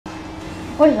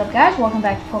What is up, guys? Welcome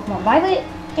back to Pokemon Violet,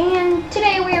 and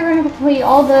today we are going to complete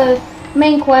all the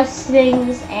main quest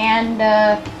things and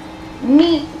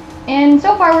meet. And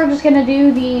so far, we're just going to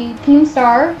do the Team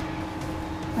Star.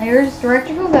 There's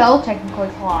Director Clavell, technically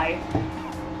Clive.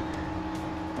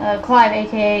 Clive,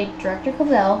 aka Director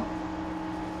Clavell.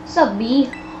 What's up, B?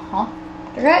 Huh?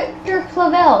 Director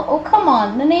Clavell. Oh, come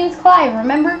on. The name's Clive,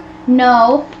 remember?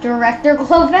 No, Director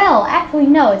Clavell. Actually,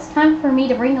 no. It's time for me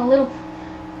to bring a little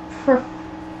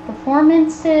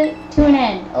performance to an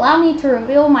end. Allow me to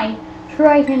reveal my true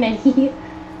identity.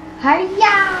 Hiya!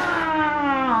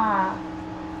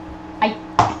 I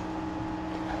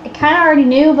kind of already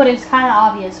knew, but it's kind of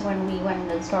obvious when we went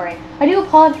into the story. I do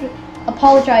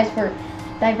apologize for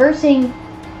diversing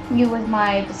you with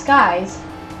my disguise.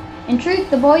 In truth,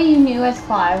 the boy you knew as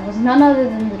Clive was none other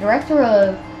than the director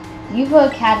of Yuva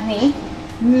Academy,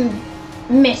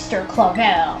 Mr.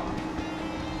 Clavell.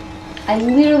 I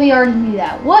literally already knew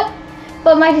that. What?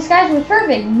 But my disguise was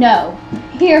perfect. No.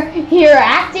 Your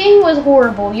acting was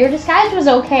horrible. Your disguise was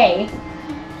okay.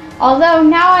 Although,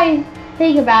 now I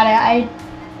think about it, I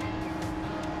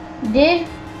did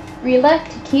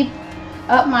elect to keep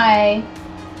up my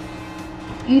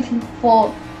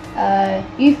youthful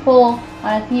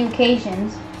on a few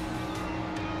occasions.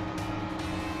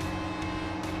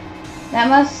 That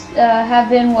must have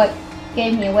been what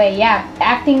gave me away. Yeah,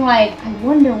 acting like I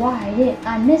wonder why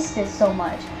I missed this so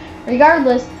much.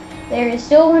 Regardless, there is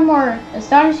still one more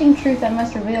astonishing truth I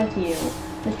must reveal to you.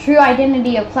 The true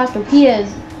identity of Clastopia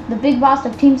is the big boss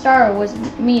of Team Star was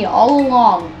me all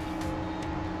along.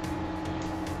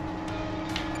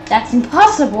 That's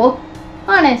impossible.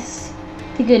 Honest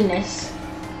to goodness.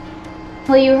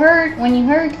 Well, when you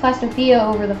heard Clastopia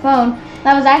over the phone,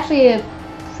 that was actually a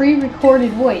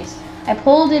pre-recorded voice. I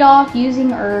pulled it off using,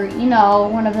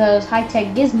 one of those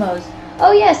high-tech gizmos.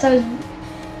 Oh yes,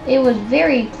 it was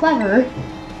very clever.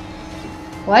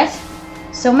 What?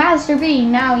 So Master B,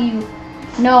 now you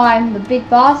know I'm the big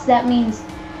boss. That means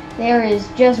there is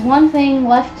just one thing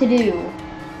left to do.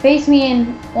 Face me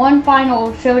in one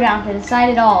final showdown to decide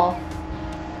it all.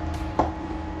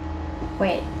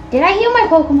 Wait, did I heal my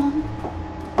Pokemon?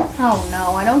 Oh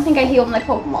no, I don't think I healed my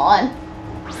Pokemon.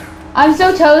 I'm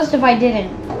so toast if I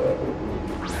didn't.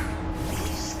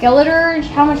 Skeletor,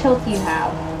 how much health do you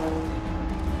have?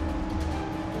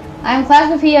 I am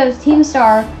Clastopia's Team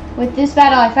Star. With this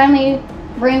battle, I finally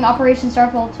bring Operation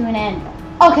Starfall to an end.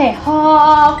 Okay,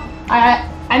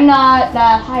 I'm not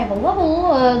that high of a level,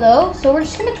 though, so we're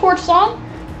just gonna Torch Song.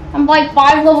 I'm like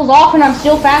 5 levels off and I'm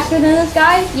still faster than this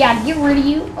guy? Yeah, get rid of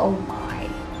you. Oh my.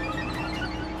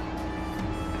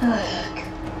 Ugh.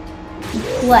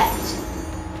 Reflect.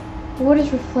 What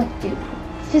does Reflect do?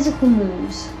 Physical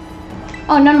moves.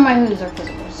 Oh, none of my moves are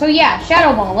physical. So yeah,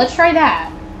 Shadow Ball. Let's try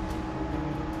that.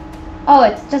 Oh,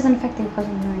 it doesn't affect the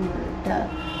opposing ring.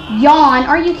 Yawn.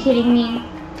 Are you kidding me?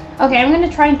 Okay, I'm gonna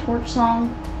try and Torch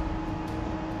Song.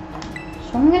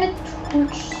 So I'm gonna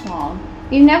Torch Song.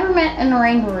 You've never met an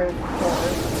Oranguru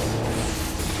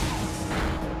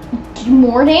before.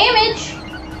 More damage.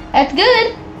 That's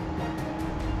good.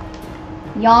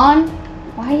 Yawn.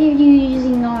 Why are you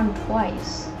using Yawn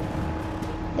twice?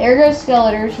 There goes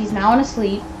Skeletor. She's now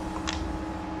asleep.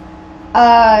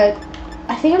 I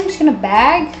think I'm just gonna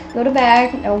go to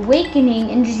bag, Awakening,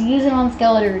 and just use it on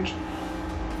Skeletor.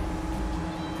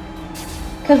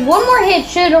 Because one more hit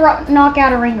should knock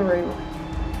out a Oranguru.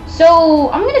 So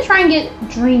I'm gonna try and get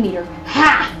Dream Eater.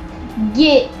 Ha!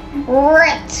 Get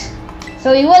ripped.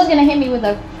 So he was gonna hit me with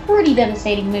a pretty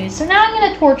devastating move. So now I'm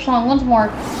gonna Torch Song once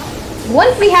more.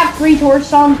 Once we have 3 Torch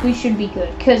Songs, we should be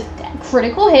good. Because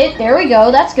critical hit, there we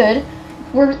go, that's good.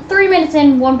 We're 3 minutes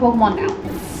in, 1 Pokemon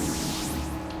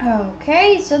now.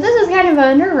 Okay, so this is kind of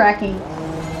nerve-wracking.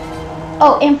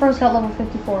 Oh, Ampharos got level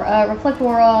 54. Reflect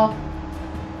Aura.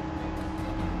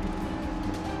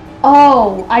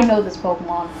 Oh, I know this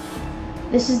Pokemon.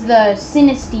 This is the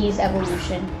Sinistes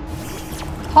evolution.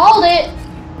 Called it!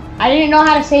 I didn't know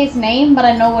how to say its name, but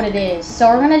I know what it is. So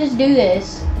we're gonna just do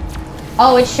this.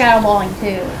 Oh, it's Shadow Balling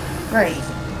too. Great.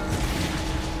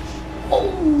 Oh,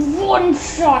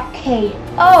 1-shot K.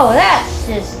 Oh, that's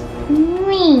just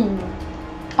mean.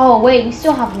 Oh, wait, we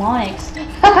still have Lonix.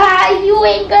 Haha, you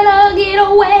ain't gonna get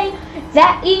away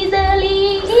that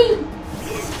easily.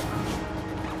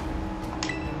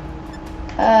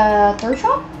 Third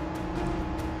shot?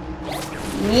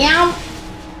 Meow.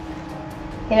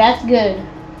 Okay, that's good.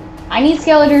 I need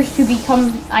Skeletors to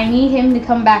I need him to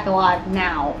come back alive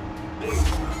now.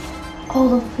 Oh,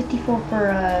 level 54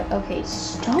 for, okay,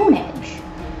 Stone Edge.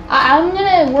 I'm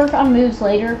gonna work on moves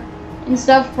later and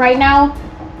stuff. Right now,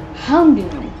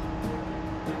 Houndoom.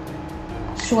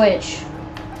 Switch.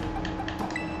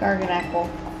 Garganacl.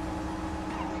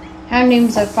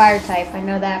 Houndoom's a fire type, I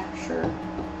know that for sure.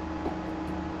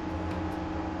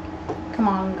 Come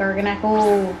on,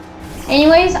 Garganacl.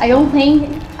 Anyways, I don't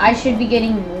think I should be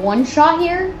getting one shot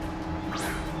here.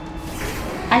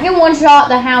 I can one shot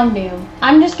the Houndoom.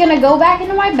 I'm just gonna go back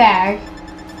into my bag.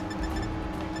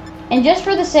 And just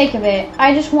for the sake of it,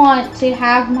 I just want to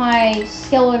have my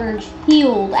Skeleturge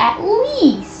healed at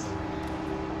least.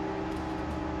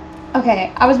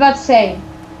 Okay, I was about to say,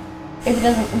 if it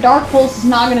doesn't, Dark Pulse is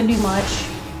not gonna do much.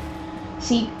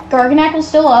 See, Garganacl's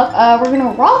still up. We're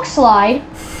gonna Rock Slide.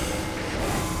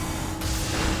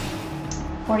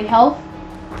 40 health.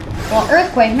 Well,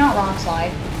 Earthquake, not Rock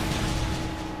Slide.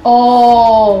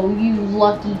 Oh, you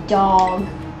lucky dog.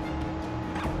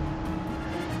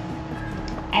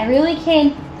 I really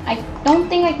can't. I don't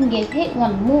think I can get hit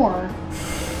one more.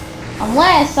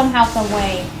 Unless, somehow, some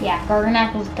way. Yeah,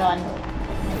 Garganacl's done.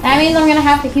 That means I'm gonna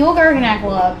have to heal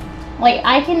Garganacl up. Like,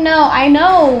 I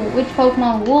know which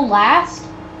Pokemon will last.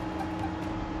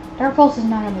 Dark Pulse is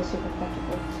not gonna be super effective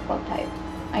with this bug type.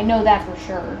 I know that for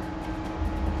sure.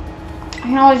 I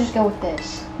can always just go with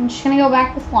this. I'm just gonna go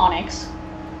back with Lonix.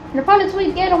 Your opponent's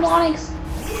weak, get him, Lonix.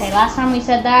 Okay, last time we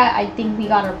said that, I think we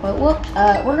got our butt whooped.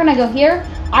 We're gonna go here.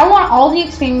 I want all the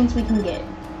experience we can get.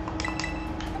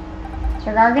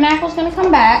 So Garganacl's gonna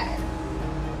come back.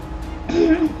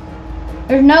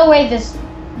 There's no way this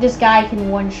guy can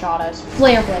one-shot us.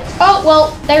 Flare Blitz. Oh,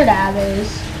 well, there that is.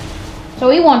 So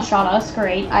he one-shot us,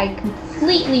 great. I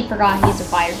completely forgot he's a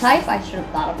fire type. I should have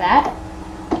thought of that.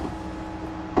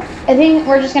 I think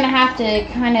we're just gonna have to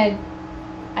kind of,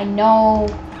 I know,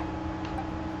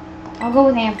 I'll go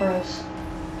with Ampharos.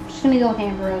 I'm just gonna go with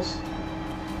Ampharos.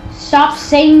 Stop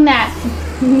saying that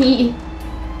to me.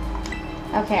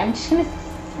 Okay, I'm just gonna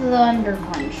Thunder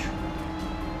Punch.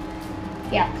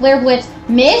 Yeah, Flare Blitz.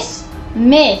 Miss?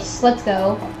 Miss. Let's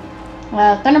go.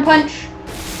 Thunder Punch.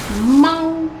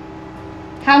 Mong.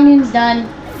 Houndoom's done.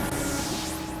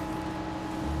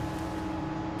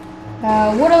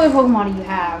 What other Pokemon do you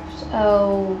have?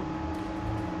 So,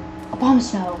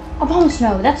 Abomasnow.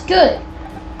 Abomasnow, that's good.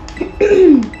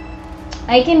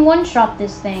 I can one-shot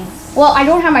this thing. Well, I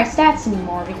don't have my stats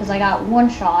anymore because I got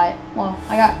one-shot. Well,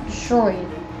 I got destroyed.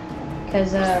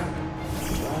 Because,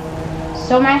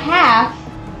 so my half,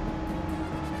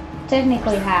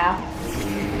 technically half.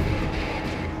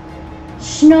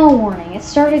 Snow warning. It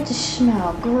started to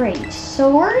snow. Great.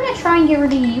 So we're going to try and get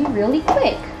rid of you really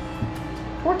quick.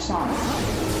 Torch Song.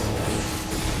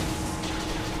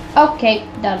 Okay,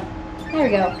 done. There we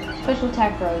go. Special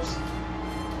attack rose.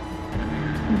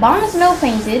 Abomasnow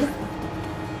fainted.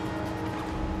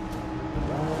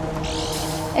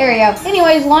 There we go.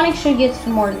 Anyways, Lonix should get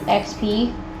some more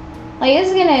XP. Like, this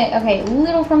is gonna... Okay,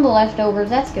 little from the leftovers.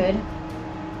 That's good.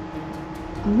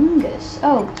 Amoonguss.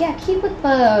 Oh, yeah, keep with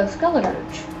the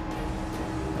Skeleturge.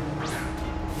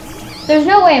 There's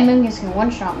no way Amoonguss can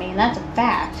one-shot me, and that's a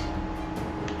fact.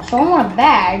 So I want a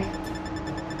bag.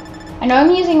 I know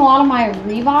I'm using a lot of my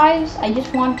revives. I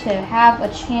just want to have a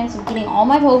chance of getting all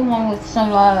my Pokemon with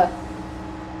some,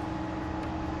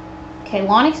 Okay,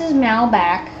 Lonix is now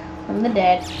back from the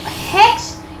dead.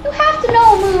 Hex! You have to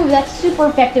know a move that's super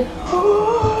effective.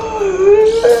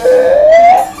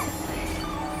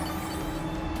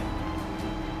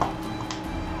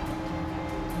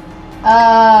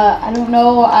 I don't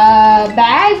know,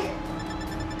 bag?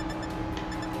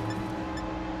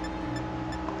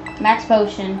 Max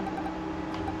Potion.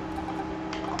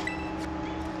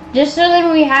 Just so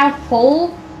that we have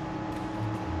full.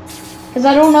 Because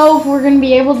I don't know if we're going to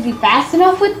be able to be fast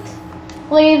enough with...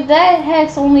 Like, if that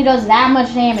Hex only does that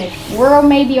much damage, we're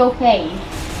maybe okay.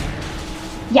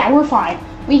 Yeah, we're fine.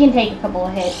 We can take a couple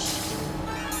of hits.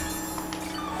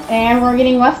 And we're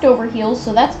getting leftover heals,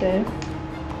 so that's good.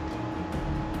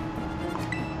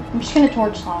 I'm just going to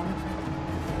Torch Song.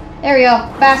 There we go.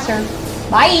 Faster.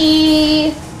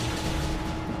 Bye!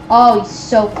 Oh, he's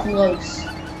so close.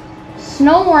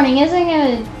 Snow warning isn't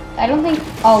gonna... I don't think...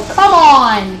 Oh, come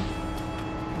on!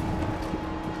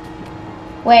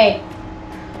 Wait.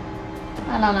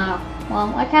 I don't know.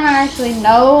 Well, I kind of actually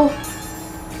know.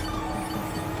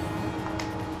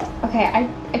 Okay, I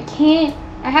can't...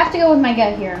 I have to go with my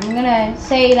gut here. I'm gonna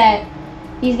say that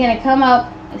he's gonna come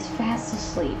up as fast as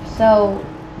sleep. So,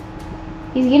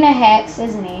 he's gonna Hex,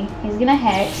 isn't he? He's gonna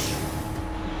Hex.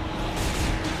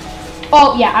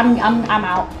 Oh, yeah, I'm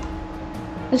out.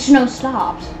 The snow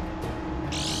stopped.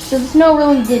 So the snow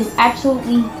really did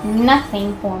absolutely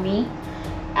nothing for me.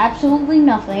 Absolutely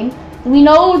nothing. We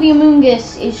know the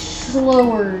Amoonguss is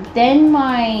slower than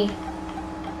my...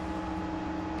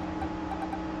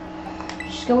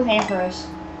 Just go with Ampharos.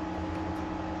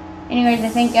 Anyways, I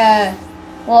think,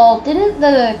 well, didn't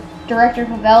the director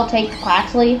Clavel take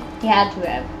Quaxley? He had to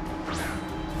have.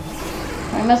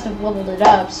 I must have leveled it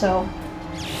up, so.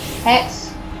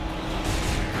 Hex.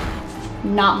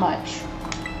 Not much.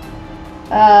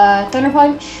 Thunder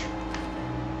Punch.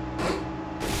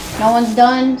 No one's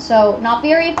done, so not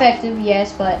very effective,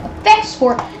 yes, but effect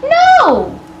sport.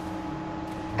 No!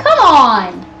 Come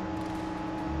on!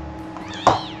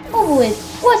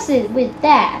 What's it with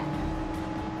that?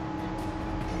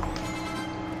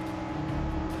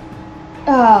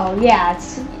 Oh, yeah,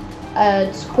 it's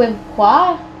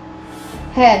Quivqua.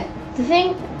 Hey, the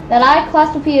thing that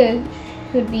Clastopia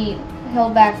should be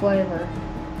held back, whatever.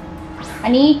 I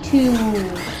need to...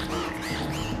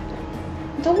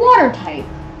 It's a water type.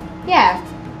 Yeah.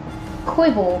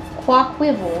 Quaquibble,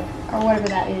 or whatever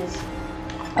that is.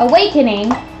 Awakening.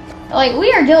 Like,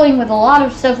 we are dealing with a lot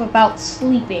of stuff about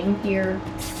sleeping here.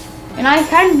 And I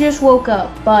kind of just woke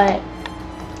up, but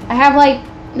I have, like,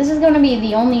 this is going to be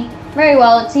the only... Very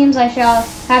well, it seems I shall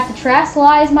have to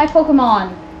tranquilize my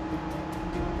Pokemon.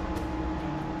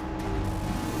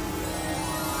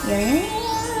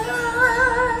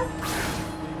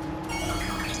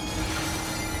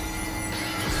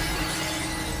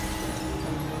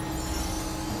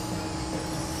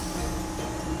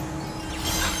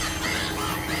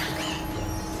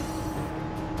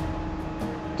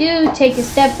 Do take a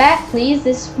step back, please.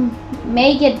 This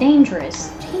may get dangerous.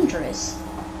 Dangerous.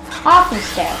 Awful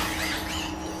step.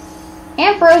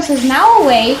 Ampharos is now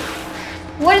awake.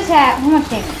 What is that? How much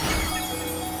damage?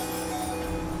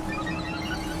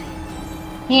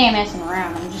 He ain't messing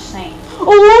around, I'm just saying.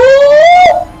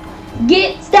 Ooh!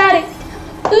 Get static!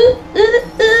 Ooh, ooh,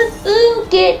 ooh, ooh,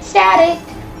 get static!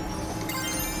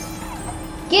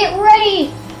 Get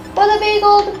ready for the big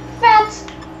old fat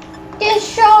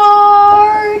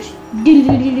discharge!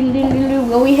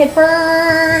 Will we hit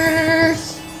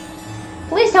first?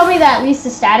 Please tell me that at least the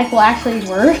static will actually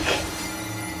work.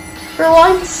 For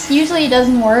once, usually it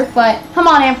doesn't work, but come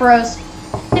on, Ampharos.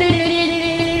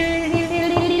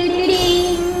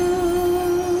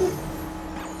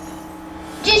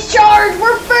 Discharge,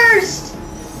 we're first!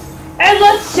 And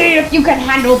let's see if you can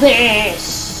handle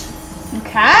this. You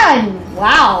can,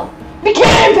 wow. We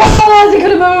can't, Pokemon isn't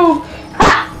gonna move.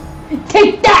 Ha!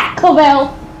 Take that,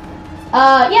 Clavel.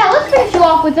 Yeah, let's finish you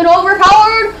off with an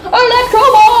overpowered Electro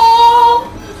Ball!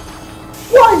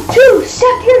 1, 2,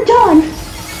 step, you're done!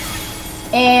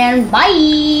 And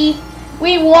bye!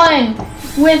 We won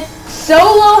with so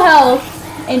low health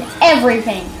and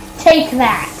everything. Take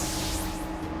that.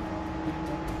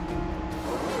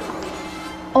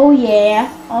 Oh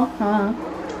yeah, uh-huh.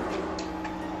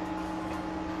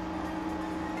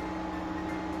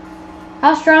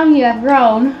 How strong you have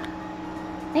grown.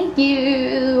 Thank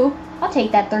you. I'll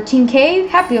take that 13k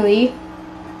happily. It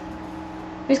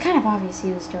was kind of obvious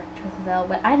he was Director Clavel,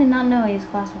 but I did not know he was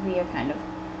Clastopia, kind of.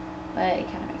 But it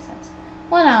kind of makes sense.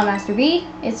 Well now, Master B,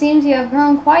 it seems you have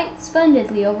grown quite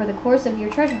splendidly over the course of your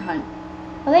treasure hunt.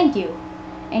 Well, thank you.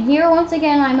 And here, once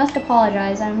again, I must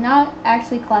apologize. I'm not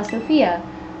actually Clastopia.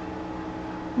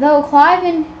 Though Clive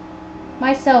and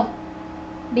myself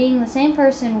being the same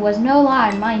person was no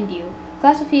lie, mind you.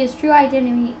 Clastopia's true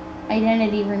identity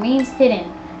remains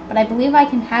hidden, but I believe I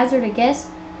can hazard a guess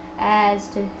as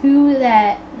to who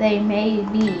that they may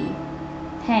be.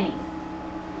 Penny.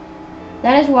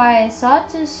 That is why I sought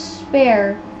to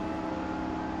spare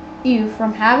you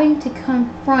from having to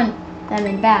confront them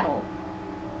in battle.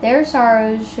 Their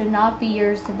sorrows should not be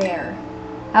yours to bear.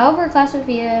 However,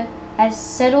 Clastopia has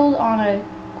settled on a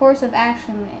course of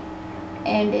action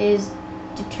and is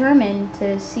determined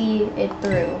to see it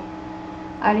through.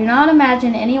 I do not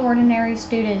imagine any ordinary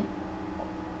student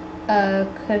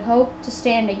could hope to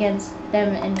stand against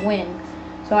them and win,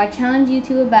 so I challenge you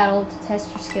to a battle to test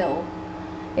your skill.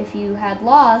 If you had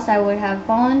lost, I would have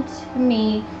fallen to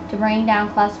me to bring down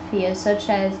Clastopia, such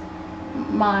as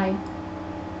my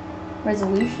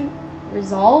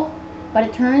resolve, but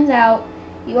it turns out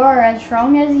you are as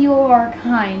strong as you are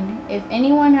kind. If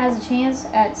anyone has a chance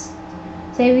at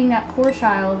saving that poor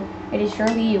child, it is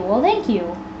surely you. Well, thank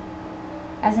you.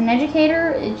 As an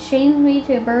educator, it shames me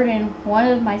to burden one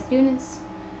of my students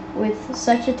with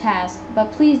such a task,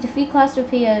 but please defeat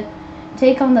Clastopia,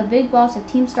 take on the big boss of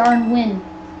Team Star and win.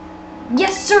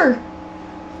 Yes, sir!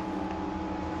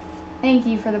 Thank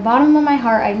you. For the bottom of my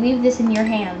heart, I leave this in your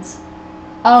hands.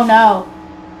 Oh no.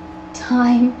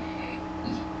 Time.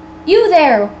 You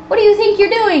there! What do you think you're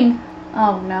doing?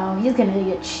 Oh no, he's gonna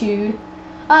get chewed.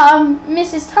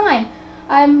 Mrs. Time,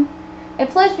 I'm a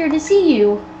pleasure to see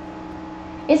you.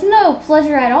 It's no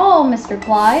pleasure at all, Mr.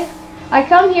 Clive. I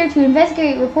come here to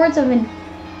investigate reports of an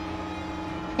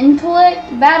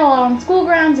intellect battle out on school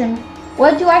grounds, and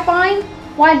what do I find?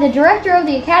 Why, the director of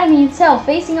the academy himself,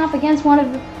 facing off against one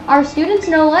of our students,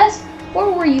 no less.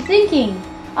 What were you thinking?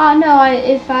 No,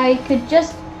 if I could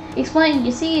just explain.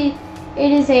 You see,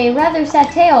 it is a rather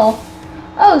sad tale.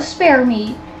 Oh, spare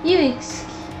me.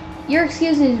 Your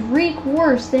excuses reek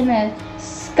worse than a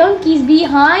skunky's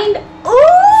behind.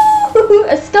 Ooh,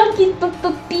 a skunky's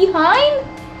behind?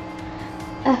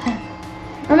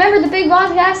 Remember the big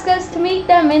boss asked us to meet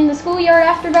them in the schoolyard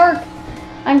after dark.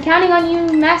 I'm counting on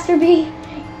you, Master B.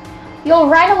 You'll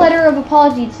write a letter of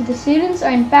apology to the students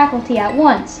and faculty at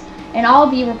once, and I'll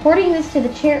be reporting this to the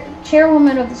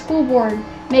chairwoman of the school board.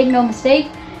 Make no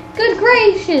mistake. Good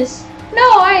gracious!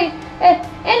 No,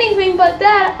 anything but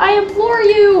that. I implore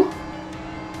you.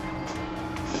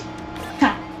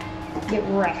 Ha! Get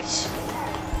wrecked.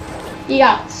 You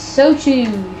got so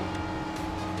chewed.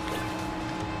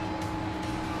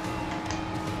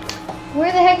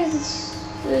 Where the heck is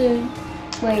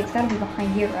this? Wait, it's gotta be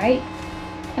behind here, right?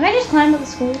 Can I just climb up the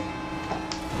school?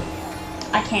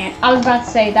 I can't. I was about to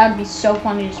say that would be so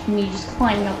funny, just me just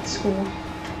climbing up the school.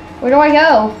 Where do I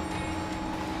go?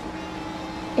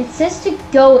 It says to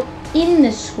go in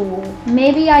the school.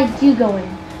 Maybe I do go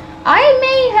in. I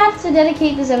may have to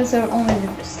dedicate this episode only to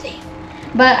this thing,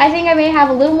 but I think I may have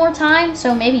a little more time,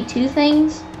 so maybe 2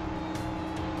 things.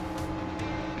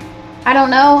 I don't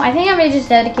know. I think I may just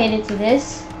dedicate it to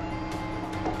this.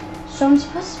 So I'm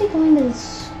supposed to be going to the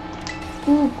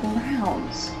school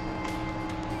grounds.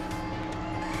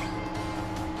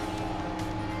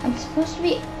 I'm supposed to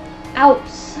be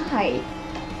outside.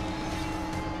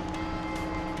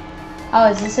 Oh,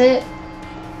 is this it?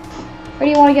 Where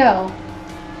do you want to go?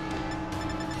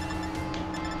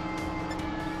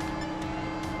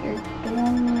 You're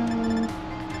doing...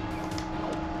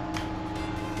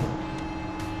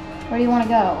 Where do you want to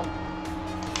go?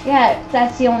 Yeah,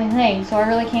 that's the only thing, so I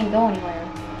really can't go anywhere.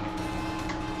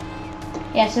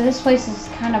 Yeah, so this place is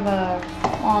kind of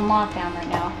on lockdown right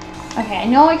now. Okay, I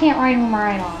know I can't ride when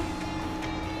I ride on.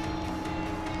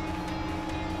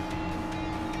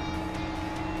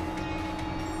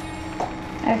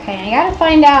 Okay, I gotta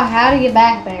find out how to get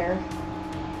back there.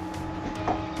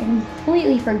 I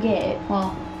completely forget.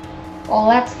 Well,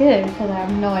 that's good, because I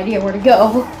have no idea where to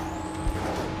go.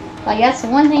 Like, that's the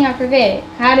one thing I forget.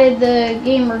 How did the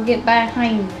gamer get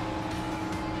behind me?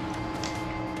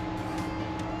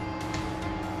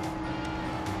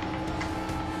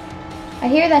 I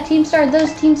hear that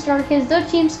those Team Star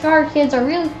kids are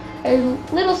really a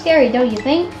little scary, don't you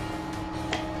think?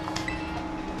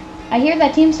 I hear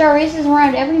that Team Star races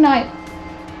around every night,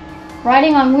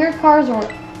 riding on weird cars or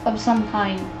of some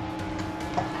kind.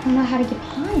 I don't know how to get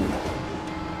behind.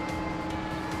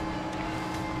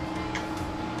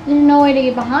 There's no way to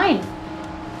get behind.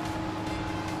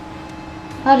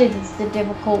 That is the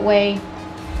difficult way.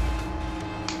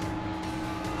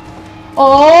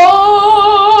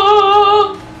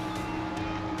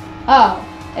 Oh,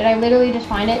 did I literally just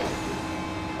find it?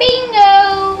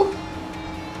 Bingo!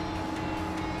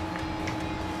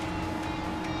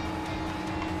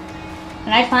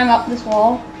 Can I climb up this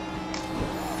wall?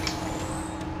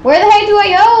 Where the heck do I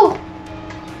go?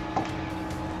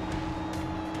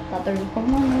 Thought there was a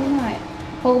Pokemon, never mind.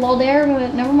 Pokeball there,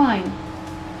 but never mind.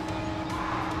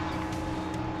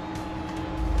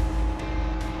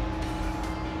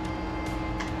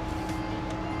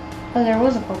 Oh, there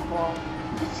was a Pokeball.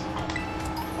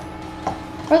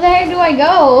 Where the heck do I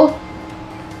go?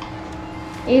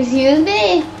 Excuse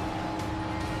me?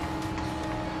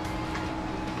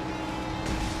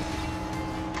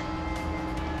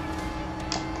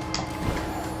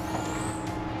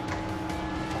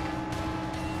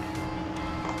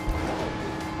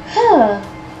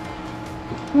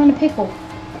 I'm in a pickle.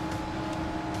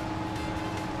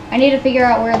 I need to figure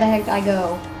out where the heck I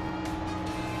go.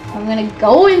 I'm gonna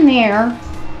go in there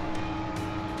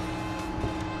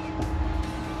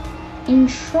and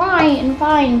try and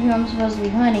find who I'm supposed to be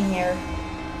hunting there.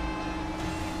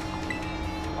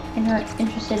 And are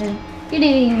interested in. Good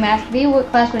evening, Master B. What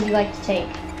class would you like to take?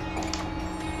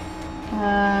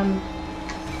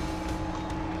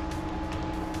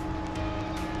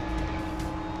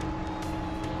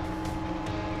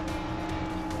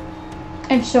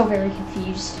 I'm so very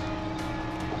confused.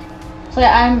 So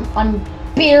I'm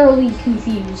barely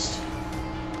confused.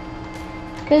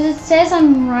 Because it says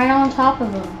I'm right on top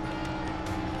of them.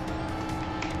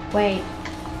 Wait.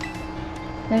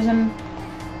 There's a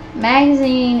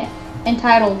magazine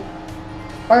entitled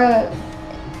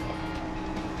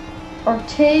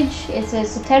Ortige. It's a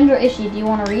September issue. Do you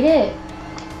want to read it?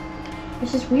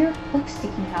 There's this weird book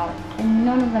sticking out, and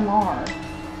none of them are.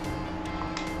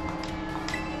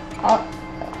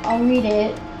 I'll read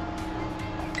it.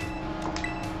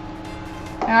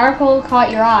 An article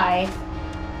caught your eye.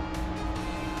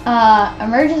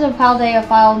 Emerges of Paldea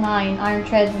File 9, Iron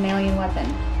Treads an alien weapon.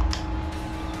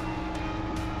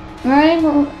 Right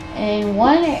in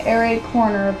one arid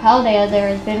corner of Paldea, there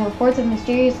has been reports of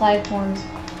mysterious life forms.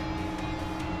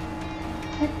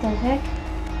 What the heck?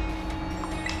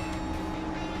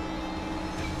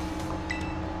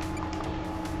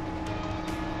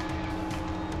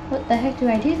 What the heck do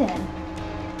I do then?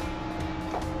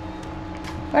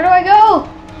 Where do I go?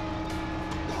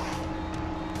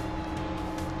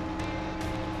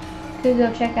 Could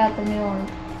go check out the new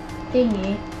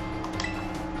thingy.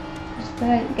 Just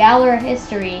put Galar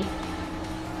History.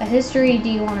 A history, do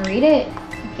you want to read it?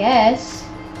 I guess.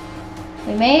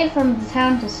 We made from the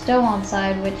town to Stoan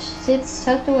side, which sits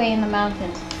tucked away in the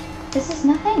mountains. This is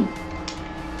nothing.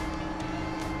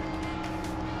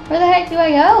 Where the heck do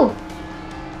I go?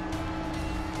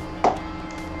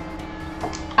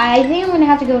 I think I'm gonna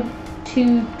have to go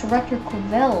to Director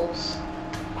Clavel's.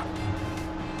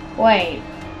 Wait.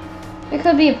 There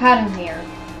could be a pattern here.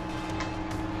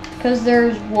 Because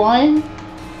there's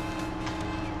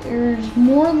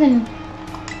more than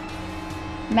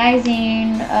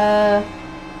magazine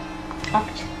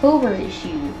October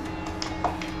issue.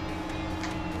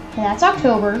 And that's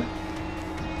October.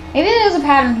 Maybe there's a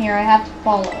pattern here I have to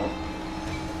follow.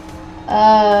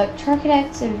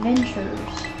 Charcadet's Adventures.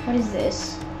 What is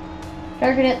this?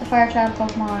 Charcadet, the Fire Child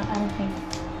Pokemon. I don't think.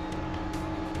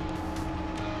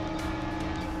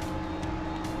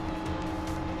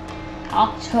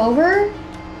 October?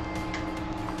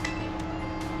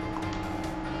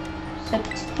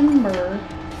 September.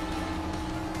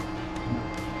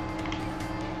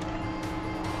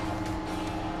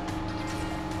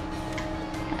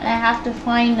 And I have to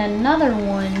find another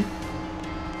one.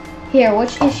 Here,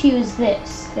 which issue is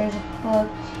this? There's a book.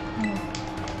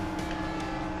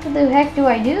 What the heck do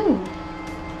I do?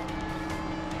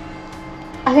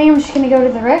 I think I'm just gonna go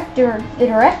to the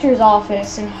director's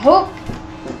office and hope.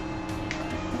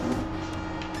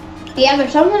 Yeah,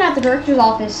 there's something at the director's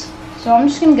office, so I'm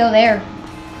just gonna go there.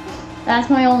 That's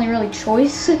my only really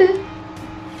choice.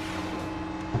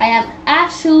 I have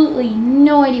absolutely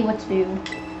no idea what to do.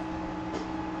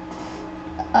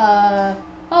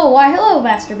 Oh, why hello,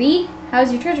 Master B.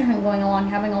 How's your treasure hunt going along?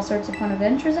 Having all sorts of fun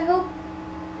adventures, I hope?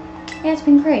 Yeah, it's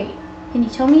been great. Can you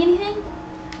tell me anything?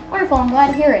 Wonderful, I'm glad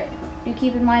to hear it. Do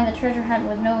keep in mind the treasure hunt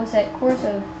with no set course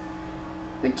of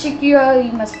particular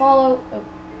you must follow. Oh,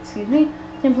 excuse me.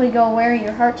 Simply go where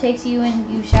your heart takes you and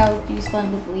you shall do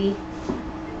splendidly.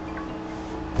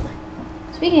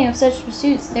 Speaking of such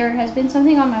pursuits, there has been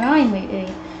something on my mind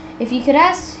lately. If you could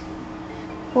ask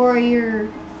for your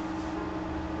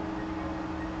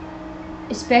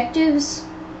perspectives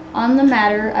on the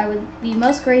matter, I would be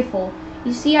most grateful.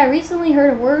 You see, I recently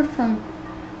heard a word from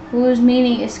whose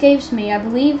meaning escapes me. I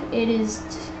believe it is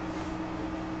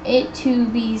it to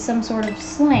be some sort of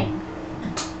slang.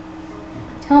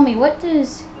 Tell me, what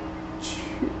does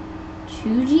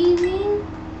Chuji mean?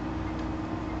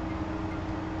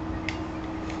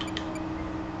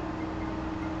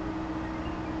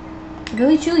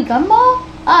 Really chewy gumball?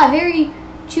 Ah, very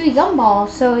chewy gumball.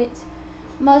 So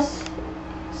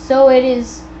it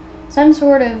is some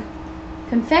sort of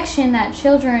confection that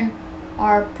children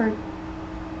are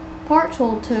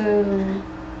partial to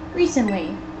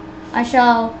recently. I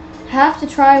shall have to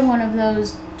try one of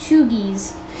those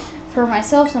chuggies for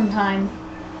myself sometime.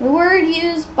 The word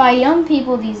used by young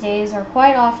people these days are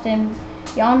quite often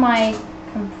beyond my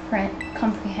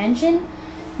comprehension,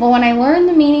 but when I learn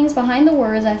the meanings behind the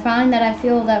words, I find that I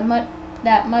feel that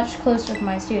much closer to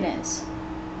my students.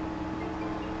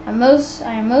 I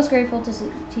am most grateful to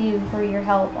you for your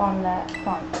help on that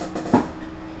front.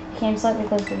 I came slightly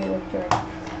closer to you with George.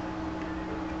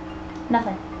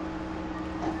 Nothing.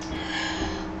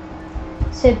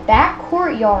 Said back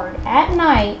courtyard at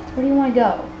night. Where do you want to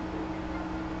go?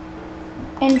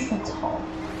 Entrance hall.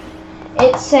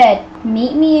 It said,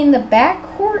 meet me in the back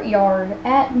courtyard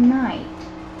at night.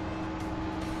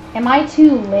 Am I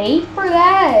too late for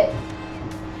that?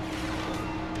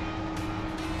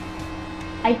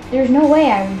 There's no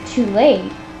way I'm too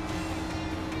late.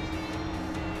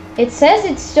 It says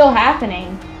it's still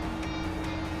happening.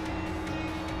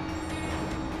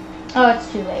 Oh,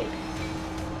 it's too late.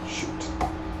 Shoot.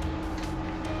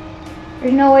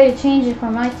 There's no way to change it for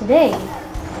my today.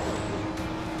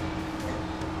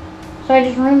 So I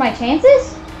just ruined my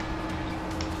chances?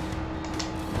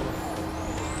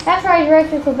 After I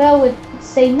Director Clavel would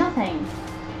say nothing.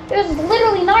 It was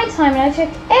literally nighttime and I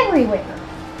checked everywhere.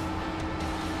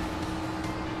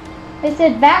 It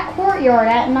said back courtyard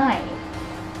at night.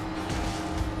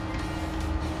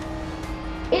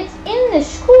 It's in the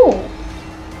school.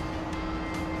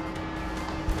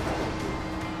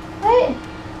 What?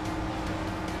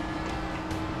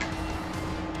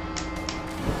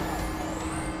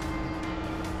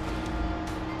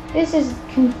 This is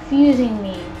confusing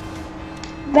me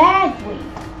badly.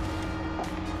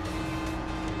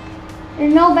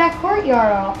 There's no back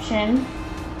courtyard option.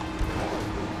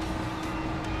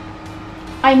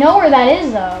 I know where that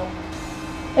is though.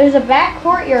 There's a back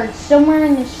courtyard somewhere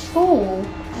in the school.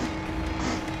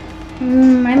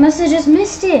 I must have just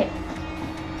missed it.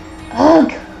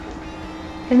 Ugh.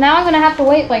 Cause now I'm gonna have to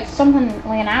wait like something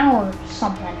like an hour or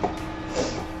something.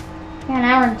 Yeah, an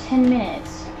hour and 10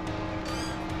 minutes.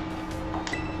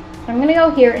 So I'm gonna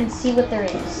go here and see what there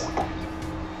is.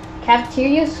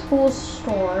 Cafeteria, school,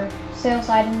 store, sales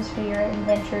items for your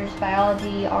adventures,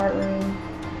 biology, art room,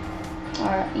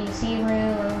 EC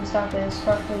room stock is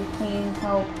sparkly clean,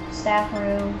 nope, staff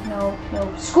room, nope,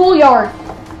 nope, schoolyard,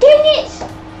 dang it!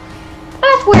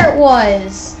 That's where it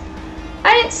was!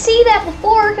 I didn't see that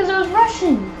before because I was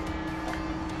rushing.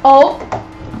 Oh,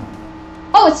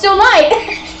 it's still night!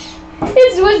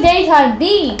 It was daytime,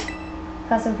 B!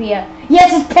 Sophia.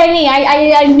 Yes, it's Penny!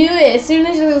 I knew it as soon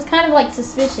as it was kind of like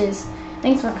suspicious.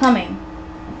 Thanks for coming.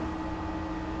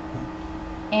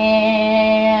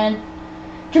 And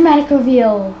dramatic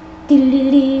reveal.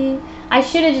 I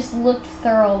should have just looked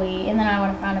thoroughly and then I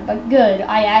would have found it, but good.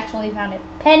 I actually found it.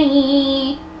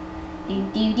 Penny!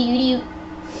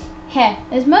 Heh,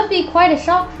 this must be quite a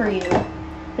shock for you.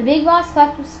 The big boss,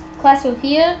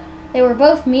 Classopia, they were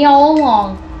both me all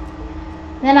along.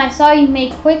 Then I saw you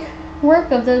make quick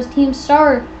work of those Team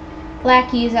Star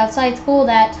lackeys outside school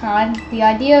that time. The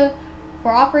idea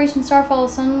for Operation Starfall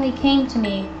suddenly came to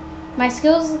me. My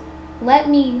skills let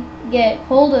me get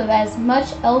hold of as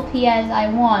much LP as I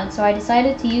want, so I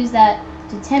decided to use that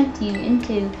to tempt you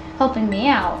into helping me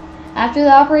out. After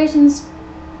the operations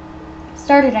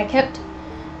started, I kept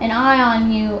an eye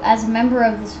on you as a member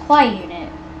of the supply unit,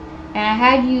 and I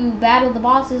had you battle the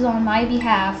bosses on my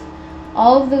behalf,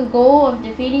 all of the goal of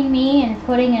defeating me and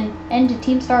putting an end to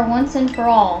Team Star once and for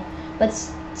all. But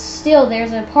still,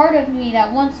 there's a part of me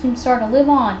that wants Team Star to live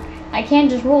on. I can't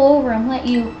just roll over and let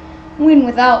you win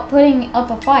without putting up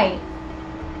a fight.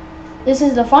 This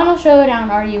is the final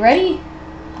showdown. Are you ready?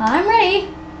 I'm ready.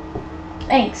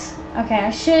 Thanks. Okay,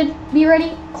 I should be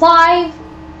ready. Clive!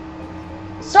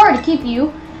 Sorry to keep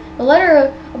you. The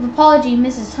letter of apology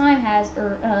Mrs. Time has,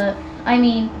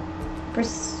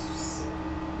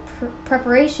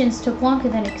 preparations took longer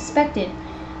than expected.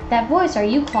 That voice, are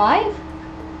you Clive?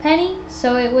 Penny?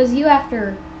 So it was you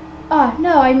after... Oh,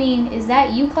 no, I mean, is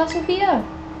that you, Classopia?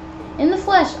 In the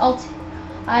flesh,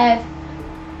 I have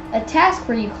a task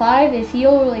for you, Clive, if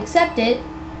you'll accept it.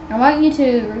 I want you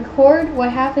to record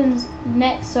what happens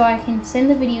next so I can send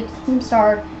the video to Team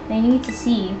Star. They need to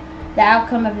see the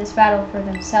outcome of this battle for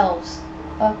themselves.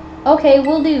 Okay,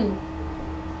 will do.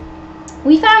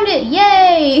 We found it!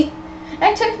 Yay!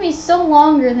 That took me so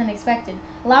longer than expected,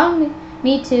 allowing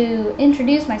me to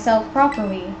introduce myself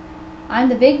properly. I'm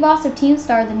the big boss of Team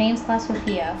Star, the name's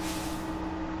Classopia.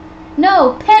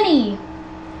 No, Penny!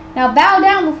 Now bow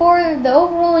down before the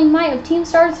overruling might of Team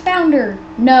Star's founder.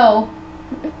 No.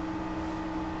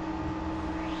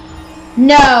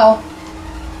 No.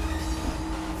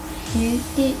 You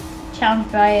get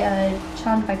challenged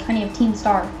by Penny of Team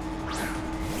Star.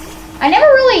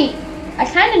 I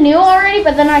kind of knew already,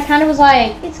 but then I kind of was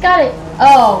like, it's got it.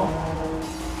 Oh.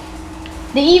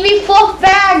 The Eevee Fluff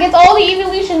Bag! It's all the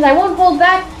evolutions! I won't hold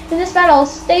back in this battle. I'll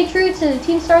stay true to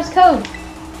Team Star's code.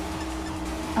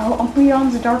 Oh,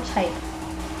 Umbreon's a dark type.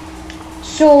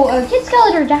 So, get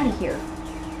Skeletor out of here.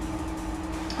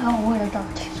 Oh, what are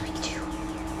dark types weak to?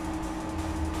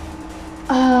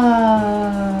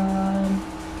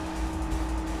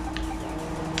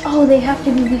 Oh, they have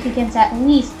to be weak against at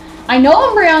least. I know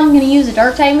Umbreon's going to use a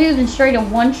dark type move and straight to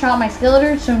one-shot my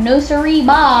Skeletor, so no siree,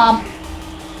 Bob.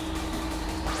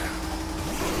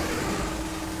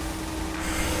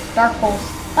 Dark Pulse.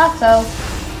 Thought so.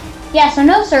 Yeah, so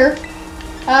no sir.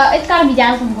 It's gotta be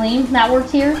Dazzling Gleam. That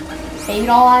works here. Baby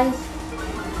Doll Eyes.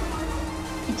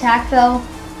 Attack though.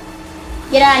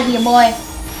 Get out of here, boy.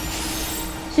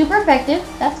 Super effective.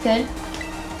 That's good.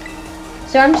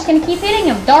 So I'm just gonna keep hitting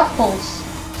him. Dark Pulse.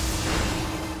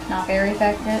 Not very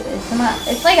effective.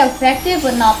 It's like effective,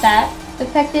 but not that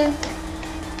effective.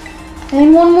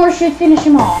 And one more should finish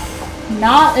him off.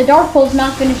 Not a Dark Pulse,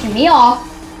 not finishing me off.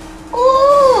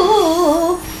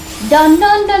 Ooh, dun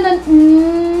dun dun dun.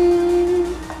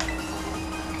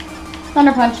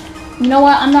 Thunder Punch. You know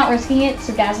what? I'm not risking it.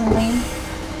 So Dazzling Gleam.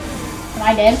 Am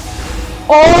I dead?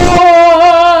 Oh!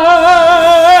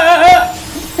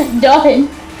 Done.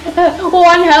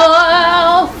 1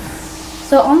 health.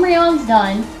 So Umbreon's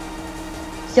done.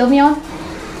 Sylveon.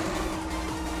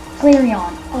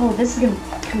 Flareon. Oh, this is gonna be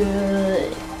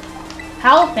good.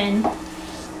 Palafin.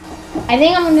 I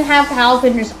think I'm gonna have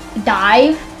Palafin just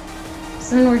dive.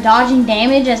 So then we're dodging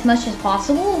damage as much as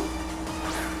possible.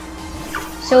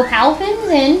 So Palafin's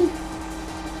in.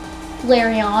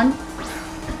 Flareon.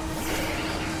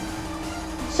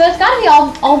 So it's gotta be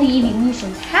all the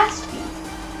evolutions. Has to be.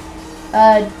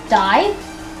 Dive.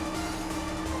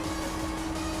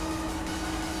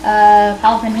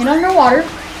 Palafin hit underwater.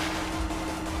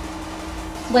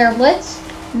 Flare Blitz.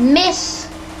 Miss.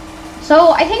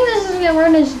 So I think we're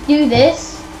gonna just do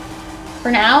this for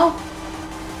now.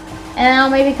 And I'll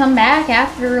maybe come back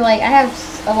after, like, I have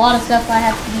a lot of stuff I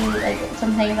have to do, like,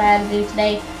 some things I had to do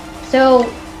today.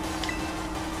 So,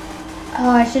 oh,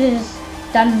 I should have just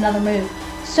done another move.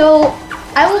 So,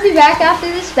 I will be back after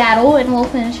this battle, and we'll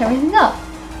finish everything up.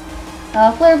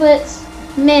 Flare Blitz,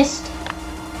 missed.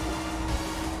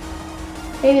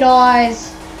 Baby Doll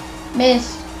Eyes,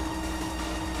 missed.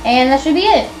 And that should be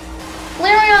it.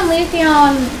 Flareon,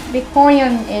 Leafeon,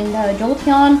 Vaporeon, and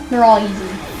Jolteon, they're all easy.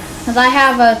 Because I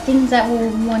have things that will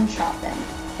one-shot them.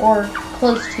 Or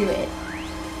close to it.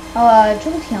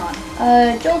 Jolteon.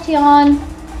 Jolteon,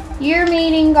 you're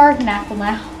meeting Garganacl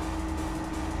now.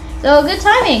 So, good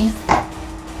timing.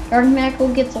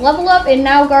 Garganacl gets a level up, and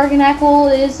now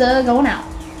Garganacl is going out.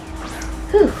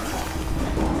 Whew.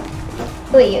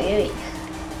 Wait.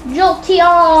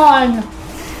 Jolteon!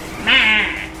 Ah.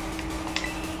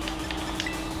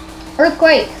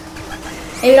 Earthquake.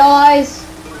 Baby Doll Eyes.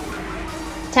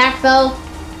 Attack Bell.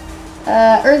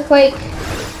 Earthquake.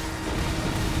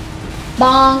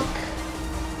 Bonk.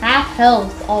 Half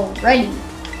health already.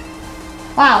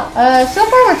 Wow. So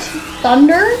far we're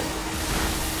Thunder.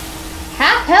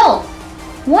 Half health.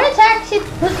 One attack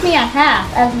puts me at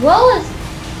half, as well as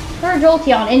for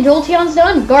Jolteon. And Jolteon's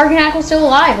done. Garganacl's still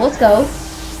alive. Let's go.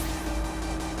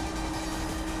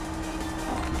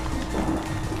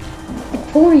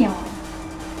 Vaporeon.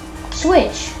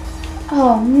 Switch.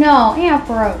 Oh no,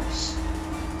 Ampharos.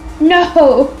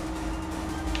 No.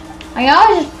 I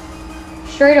gotta just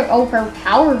straight up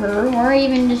overpower her, or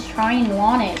even just trying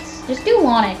Onix. Just do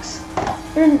Onix.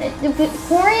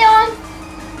 Vaporeon,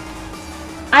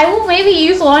 I will maybe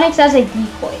use Onix as a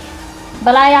decoy.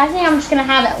 But I think I'm just gonna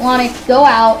have Onix go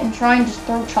out and try and just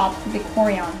throw chop the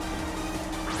Vaporeon.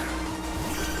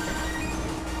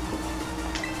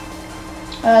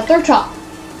 Throw chop.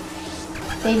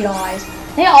 Baby Doll Eyes.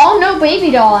 They all know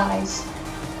Baby Doll Eyes.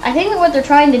 I think that what they're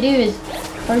trying to do is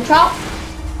throw chop.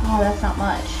 Oh, that's not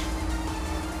much.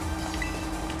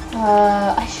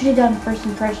 I should have done first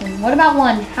impression. What about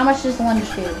lunge? How much does lunge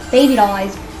do? Baby Doll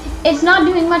Eyes. It's not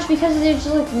doing much because it's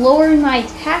just like lowering my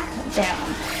attack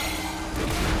down.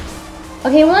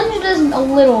 Okay, lunge does a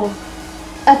little.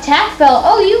 Attack Bell.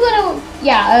 Oh, you gonna?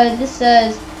 Yeah. This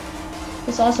says.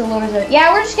 This also lowers it.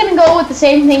 Yeah, we're just gonna go with the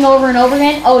same thing over and over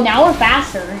again. Oh, now we're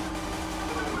faster.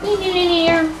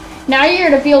 Now you're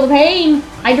to feel the pain.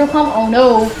 Hydro Pump. Oh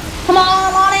no. Come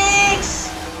on, Onix.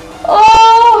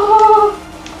 Oh.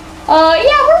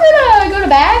 Yeah, we're gonna go to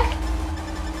back.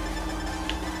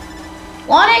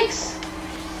 Onix.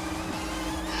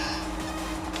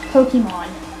 Pokemon.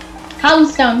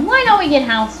 Houndstone. Why not we get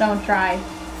Houndstone tried?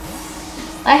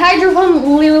 I Hydro Pump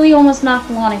literally almost knocked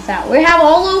Onix out. We have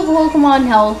all of Pokemon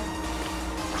health.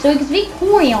 So we can speak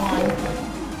Vaporeon.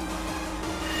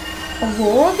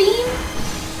 Aurora Beam?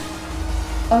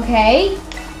 Okay.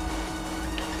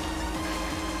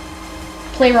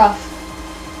 Play rough.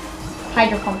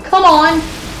 Hydro Pump. Come on!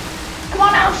 Come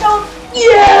on, Houndstone!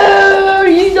 Yeah!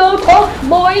 He's so tough,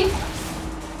 boy!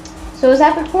 So is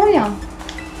that Vaporeon?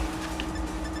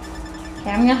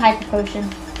 Okay, I'm gonna Hyper Potion.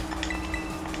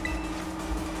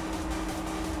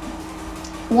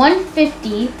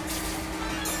 150.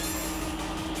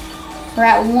 We're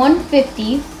at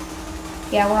 150.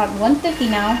 Yeah, we're at 150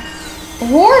 now.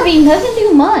 Aurora Beam doesn't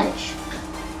do much.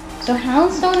 So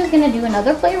Houndstone is gonna do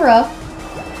another play rough.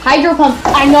 Hydro Pump.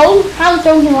 I know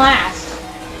Houndstone can last.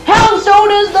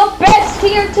 Houndstone is the best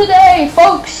here today,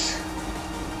 folks.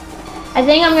 I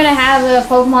think I'm gonna have a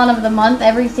Pokemon of the month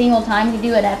every single time we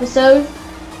do an episode,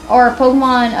 or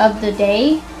Pokemon of the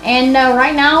day. And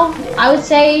right now, I would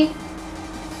say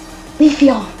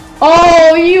Leafeon.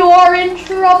 Oh, you are in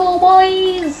trouble,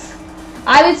 boys.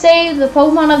 I would say the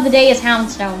Pokemon of the day is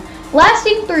Houndstone.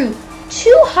 Lasting through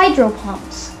 2 Hydro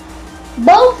Pumps.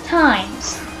 Both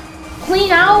times.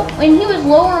 Clean out when he was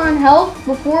lower on health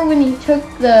before when he took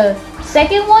the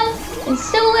second one and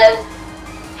still lived.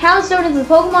 Houndstone is the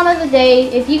Pokemon of the day.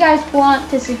 If you guys want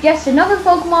to suggest another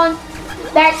Pokemon,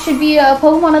 that should be a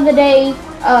Pokemon of the day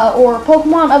or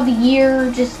Pokemon of the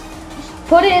year. Just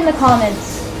put it in the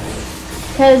comments,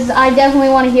 because I definitely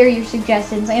want to hear your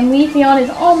suggestions. And Leafeon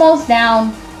is almost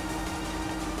down.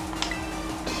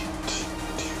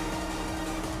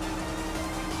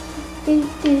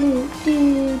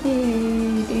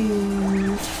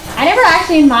 I never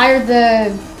actually admired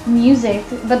the music,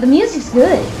 but the music's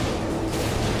good.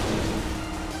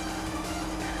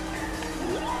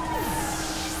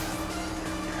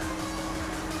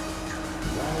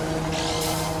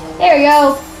 There we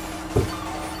go.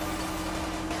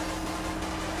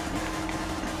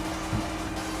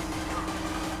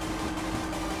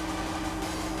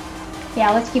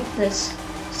 Yeah, let's keep this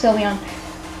Sylveon.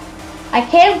 I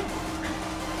can't.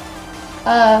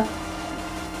 Oh,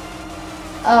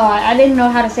 I didn't know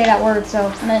how to say that word, so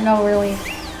I didn't know really.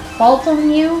 Fault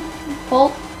you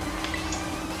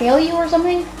or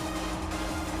something?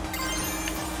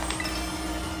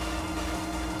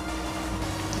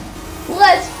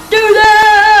 Let's do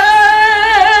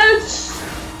this!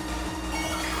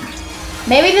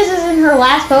 Maybe this isn't her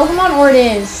last Pokemon, or it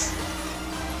is.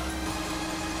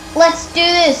 Let's do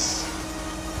this!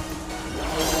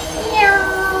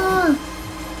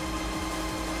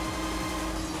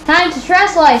 Time to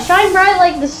Terastallize. Shine bright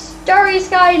like the starry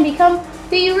sky and become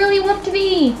who you really want to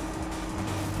be.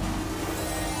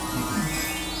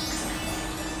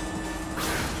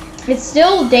 It's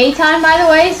still daytime, by the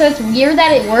way, so it's weird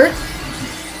that it worked.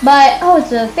 But, oh,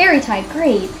 it's a fairy type.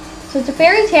 Great. So it's a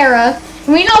Fairy Terra.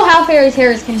 And we know how Fairy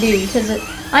Terras can do, because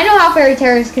I know how Fairy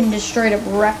Terras can just straight up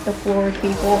wreck the floor with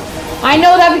people. I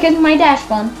know that because of my Dash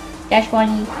Bun. Dash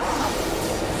Bunny.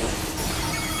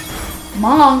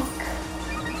 Monk.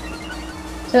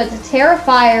 So it's a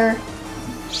Terrafire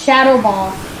Shadow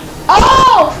Ball.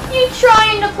 Oh! You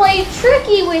trying to play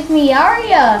tricky with me, are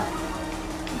ya?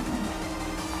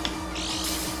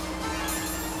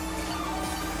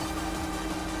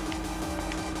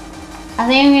 I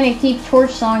think I'm gonna keep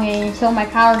Torch Songing until my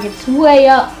power gets way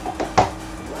up.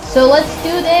 So let's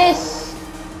do this.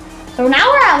 So now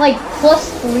we're at like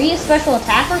 +3 special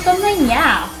attack or something?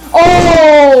 Yeah.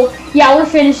 Oh! Yeah, we're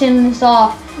finishing this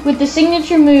off with the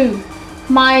signature move.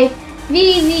 My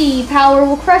VV power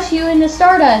will crush you into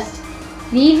stardust.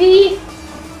 VV,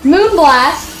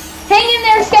 Moonblast. Hang in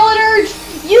there, Skeleturge.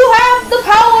 You have the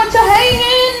power to hang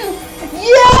in.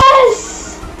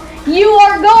 Yes! You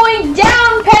are going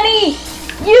down, Penny.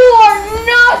 You are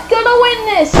not gonna win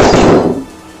this.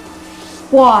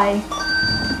 Why?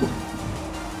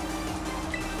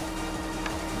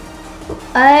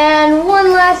 And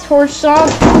one last horse song.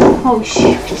 Oh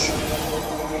shoot.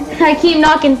 I keep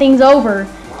knocking things over.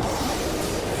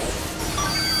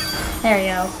 There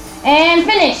you go. And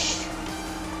finished.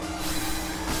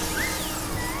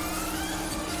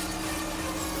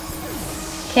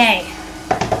 Okay.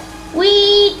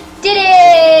 We did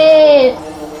it!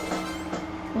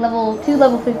 Two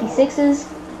level 56s.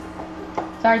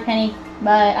 Sorry, Penny,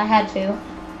 but I had to.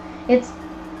 It's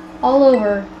all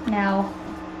over now.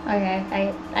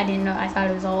 Okay, I didn't know. I thought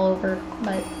it was all over,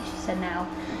 but she said now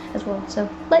as well. So,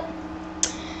 but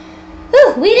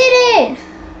whew, we did it!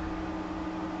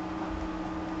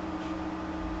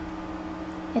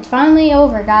 It's finally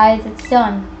over, guys. It's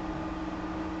done.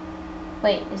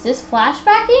 Wait, is this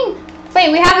flashbacking?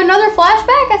 Wait, we have another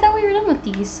flashback? I thought we were done with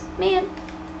these. Man.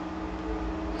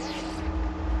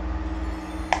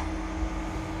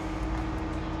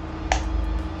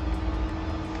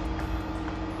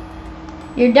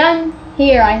 You're done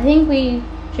here. I think we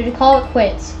should call it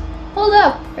quits. Hold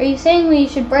up. Are you saying we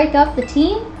should break up the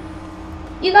team?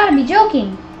 You gotta be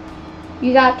joking.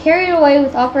 You got carried away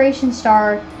with Operation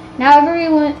Star. Now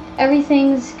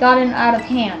everything's gotten out of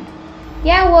hand.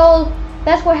 Yeah, well,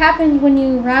 that's what happens when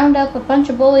you round up a bunch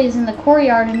of bullies in the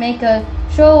courtyard and make a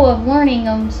show of learning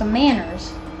them some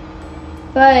manners.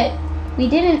 But we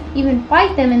didn't even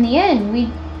fight them in the end.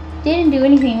 We didn't do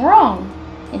anything wrong.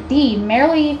 Indeed,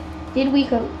 merely did we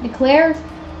declare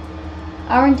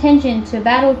our intention to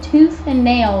battle tooth and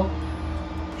nail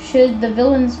should the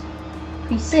villains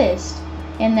persist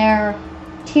in their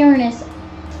tyrannous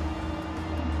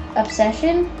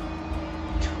obsession.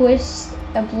 Twist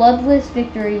a bloodless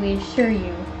victory, we assure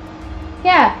you.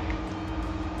 Yeah,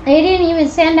 they didn't even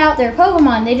send out their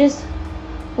Pokemon. They just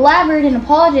blabbered and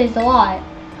apologized a lot.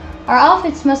 Our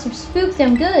outfits must have spooked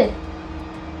them good.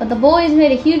 But the boys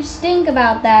made a huge stink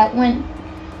about that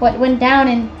what went down,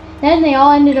 and then they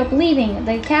all ended up leaving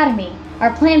the academy.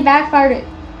 Our plan backfired,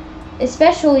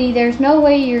 especially there's no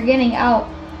way you're getting out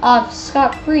off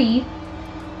scot-free.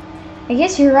 I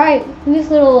guess you're right. This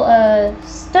little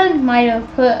stunt might have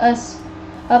put us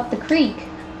up the creek.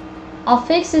 I'll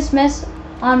fix this mess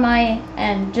on my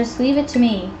end. Just leave it to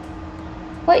me.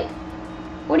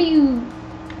 What are you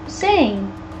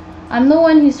saying? I'm the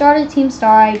one who started Team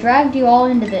Star. I dragged you all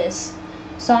into this.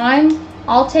 So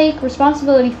I'll take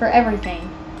responsibility for everything.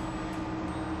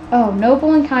 Oh,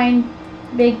 noble and kind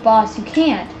Big Boss, you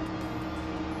can't.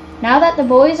 Now that the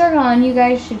boys are gone, you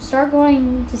guys should start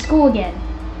going to school again.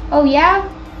 Oh yeah?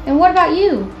 And what about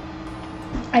you?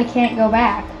 I can't go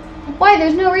back. Why,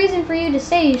 there's no reason for you to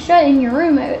stay shut in your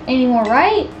room anymore,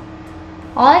 right?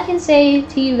 All I can say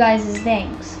to you guys is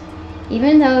thanks.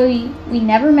 Even though we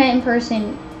never met in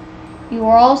person, you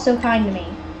were all so kind to me.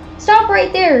 Stop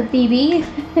right there, BB.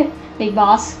 Big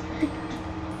Boss.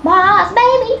 Boss,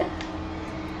 baby!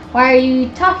 Why are you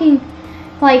talking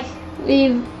like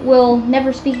we will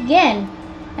never speak again?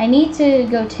 I need to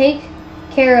go take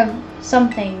care of some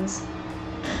things.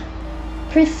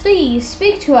 Please,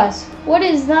 speak to us. What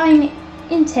is thine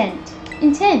intent?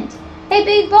 Hey,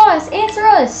 Big Boss, answer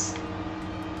us!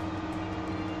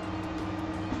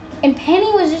 And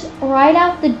Penny was just right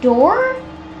out the door?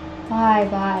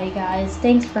 Bye, guys.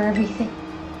 Thanks for everything.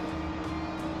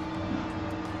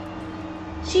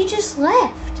 She just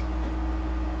left.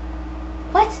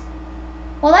 What?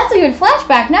 Well, that's a good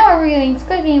flashback. Now everything's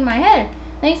clicking in my head.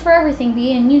 Thanks for everything,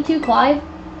 B, and you too, Clive.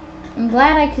 I'm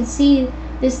glad I could see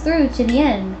this through to the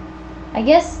end. I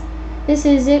guess this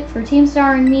is it for Team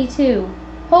Star and me too.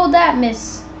 Hold that,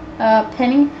 Miss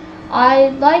Penny.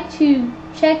 I'd like to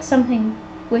check something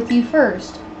with you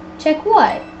first. Check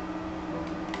what?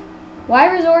 Why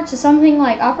resort to something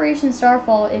like Operation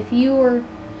Starfall if you were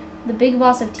the big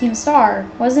boss of Team Star?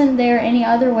 Wasn't there any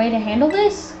other way to handle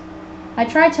this? I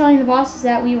tried telling the bosses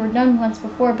that we were done once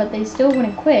before, but they still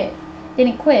didn't quit.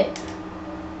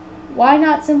 Why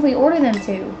not simply order them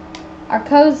to? Our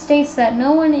code states that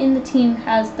no one in the team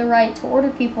has the right to order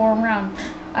people around.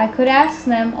 I could ask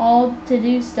them all to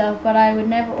do stuff, but I would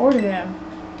never order them.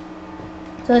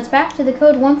 So it's back to the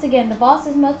code once again. The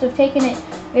bosses must have taken it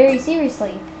very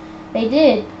seriously. They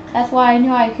did. That's why I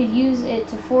knew I could use it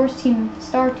to force Team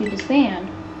Star to disband.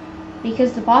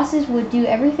 Because the bosses would do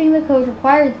everything the code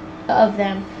required of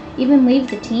them, even leave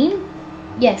the team?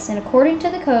 Yes, and according to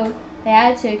the code, they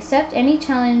had to accept any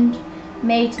challenge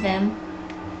made to them.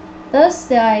 Thus,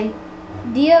 the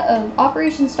idea of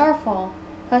Operation Starfall.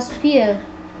 Cassiopeia,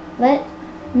 let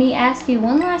me ask you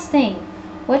one last thing.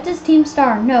 What does Team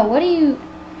Star know? What do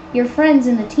your friends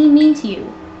in the team mean to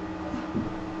you?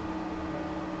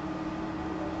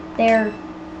 They're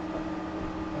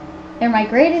my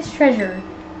greatest treasure.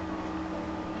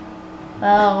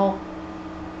 Oh.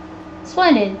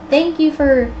 Splendid. Thank you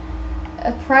for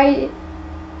appraising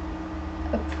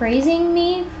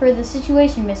me for the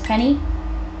situation, Miss Penny.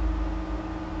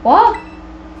 What?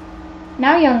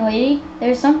 Now, young lady,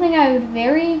 there's something I would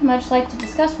very much like to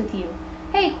discuss with you.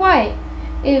 Hey, quiet.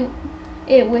 It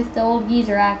with the old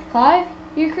geezer act, Clive.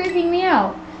 You're creeping me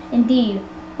out. Indeed.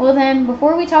 Well then,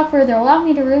 before we talk further, allow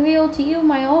me to reveal to you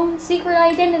my own secret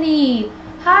identity.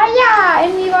 Hiya!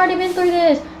 And we've already been through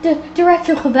this.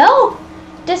 Director Cabell?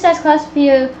 Just as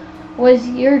Cassiopeia was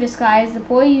your disguise, the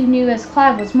boy you knew as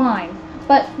Clive was mine.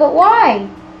 But why?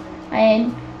 I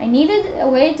needed a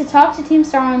way to talk to Team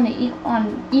Star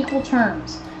on equal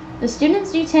terms. The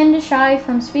students do tend to shy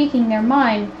from speaking their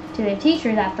mind to their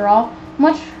teachers, after all,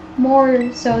 much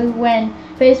more so when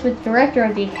faced with the director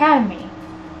of the academy.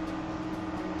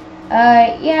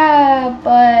 Yeah,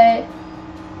 but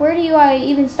where do I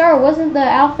even start? Wasn't the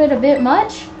outfit a bit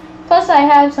much? Plus, I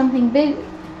have some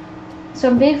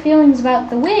big feelings about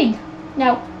the wig.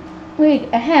 Now, wig,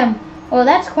 ahem. Well,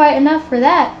 that's quite enough for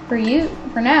you,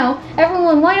 for now.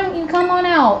 Everyone, why don't you come on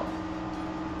out?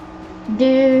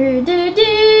 Do, do, do,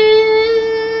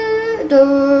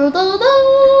 do, do,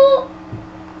 do.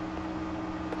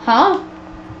 Huh?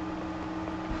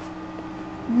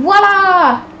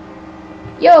 Voila!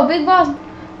 Yo, Big Boss.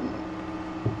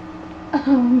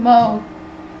 Mo.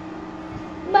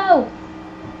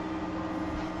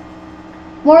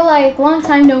 More like long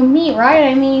time no meet, right?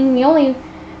 I mean, we only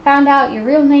found out your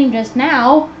real name just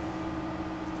now.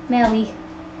 Melly.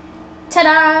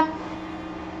 Ta-da!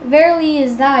 Verily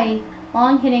is thy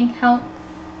long-hidden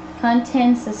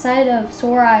contents the sight of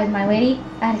sore eyes, my lady.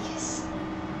 Atticus.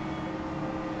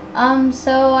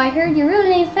 So I heard your real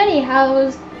name's Betty.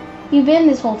 How's you been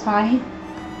this whole time?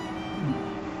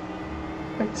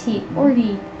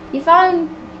 Orty. You found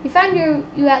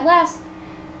you at last.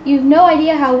 You've no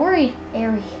idea how worried.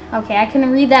 Airy. Okay, I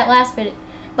couldn't read that last bit.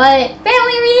 But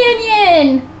family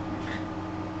reunion.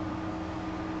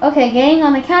 Okay, gang.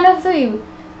 On the count of three.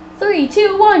 3,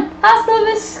 2, 1. Hasta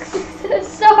the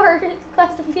start.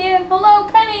 Class of PM. Hello,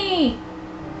 Penny.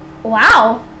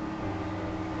 Wow.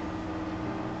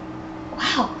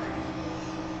 Wow.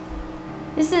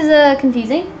 This is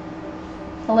confusing.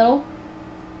 A little.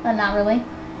 Not really.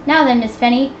 Now then, Miss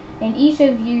Penny, and each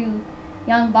of you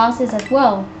young bosses as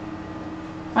well.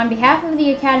 On behalf of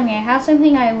the Academy, I have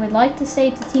something I would like to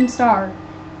say to Team Star.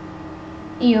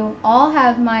 You all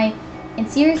have my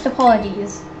sincerest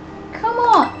apologies. Come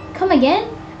on, come again?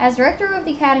 As director of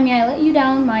the Academy, I let you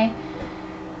down. My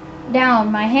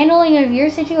handling of your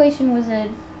situation was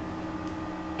a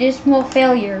dismal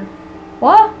failure.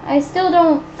 What? I still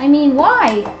don't. I mean,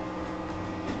 why?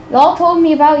 You all told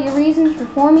me about your reasons for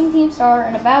forming Team Star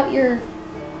and about your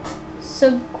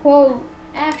sub-quote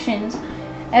actions.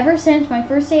 Ever since my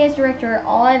first day as director,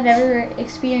 all I've ever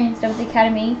experienced of the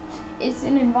Academy is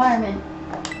an environment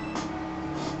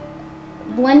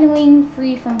blending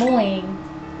free from bullying.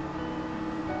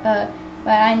 But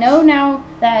I know now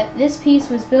that this piece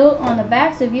was built on the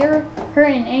backs of your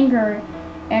hurt and anger,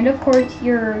 and of course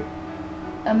your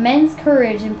immense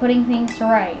courage in putting things to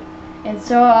right. And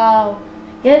so I'll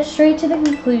get straight to the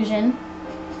conclusion.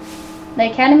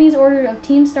 The Academy's order of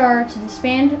Team Star to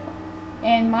disband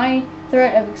and my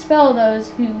threat of expel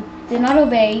those who did not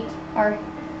obey are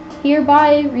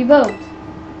hereby revoked.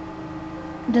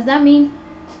 Does that mean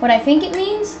what I think it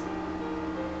means?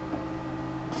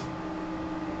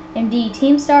 Indeed,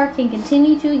 Team Star can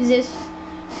continue to exist.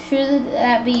 Should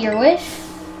that be your wish?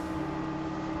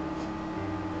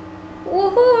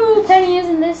 Woohoo! Penny,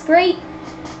 isn't this great?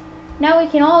 Now we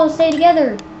can all stay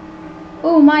together.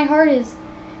 Oh, my heart is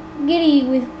giddy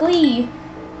with glee.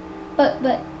 But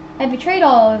I betrayed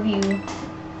all of you.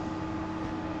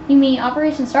 You mean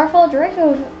Operation Starfall?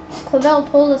 Director Clavel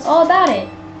told us all about it.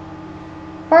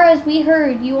 As far as we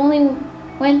heard, you only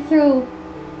went through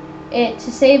it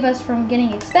to save us from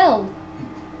getting expelled.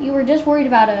 You were just worried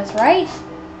about us, right?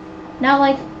 Not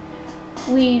like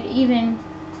we'd even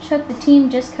shut the team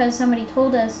just because somebody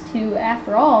told us to.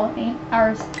 After all,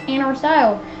 our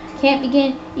style. Can't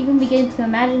even begin to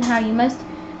imagine how you must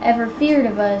ever feared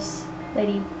of us,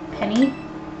 Lady Penny.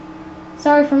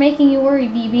 Sorry for making you worry,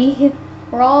 BB.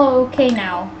 We're all okay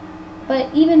now.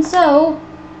 But even so...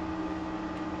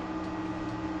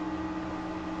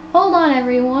 Hold on,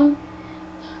 everyone.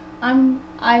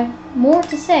 I've more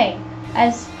to say.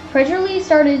 As prematurely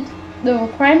started, the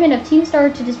requirement of Team Star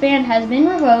to disband has been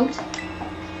revoked.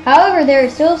 However, there are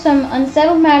still some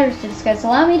unsettled matters to discuss.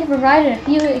 Allow me to provide a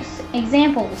few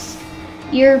examples.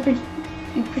 You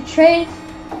portrayed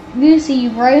Lucy, you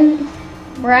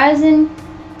brazen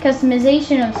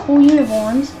customization of school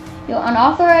uniforms, your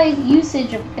unauthorized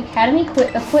usage of Academy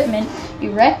equipment,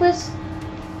 your reckless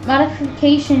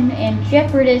modification and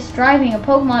jeopardous driving of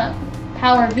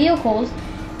Pokemon-powered vehicles.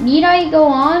 Need I go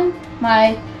on?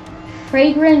 My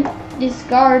flagrant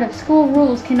disregard of school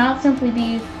rules cannot simply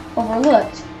be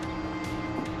overlooked.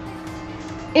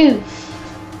 Oof.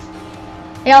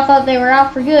 They all thought they were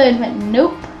out for good, but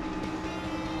nope.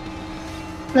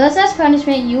 Thus, as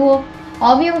punishment, you will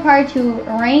all be required to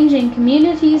arrange in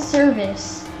community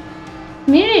service.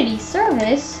 Community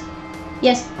service?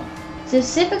 Yes.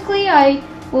 Specifically, I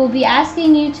will be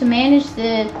asking you to manage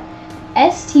the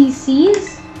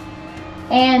STCs,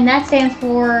 and that stands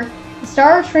for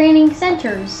Star Training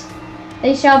Centers.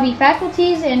 They shall be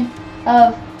faculties and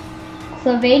of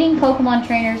cultivating Pokemon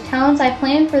trainers. Talents I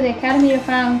plan for the Academy to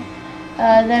found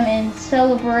them in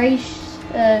celebration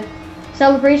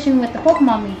with the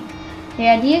Pokemon League. The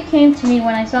idea came to me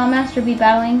when I saw Master B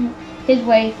battling his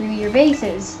way through your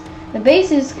bases. The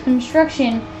bases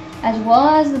construction, as well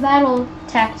as the battle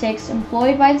tactics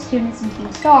employed by the students in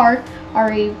Team Star,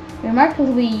 are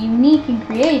remarkably unique and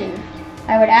creative.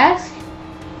 I would ask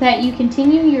that you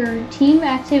continue your team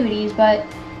activities, but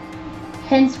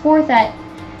henceforth that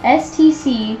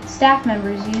STC staff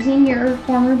members using your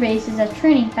former bases as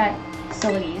training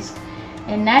facilities.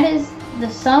 And that is the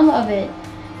sum of it.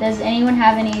 Does anyone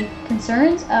have any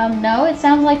concerns? No, it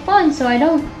sounds like fun, so I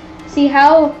don't see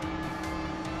how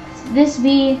this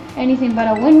be anything but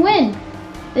a win-win.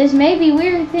 This may be a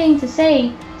weird thing to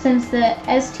say since the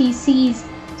STCs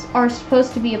are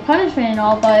supposed to be a punishment and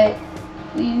all, but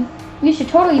we should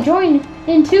totally join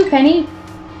in too, Penny.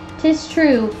 'Tis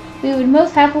true. We would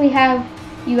most happily have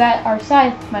you at our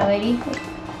side, my lady.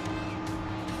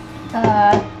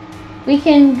 We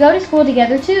can go to school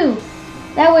together too.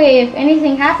 That way, if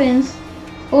anything happens,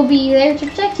 we'll be there to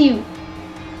protect you.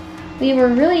 We were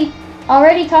really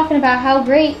already talking about how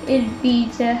great it'd be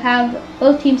to have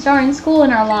both Team Star and school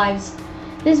in our lives.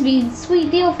 This'd be a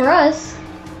sweet deal for us.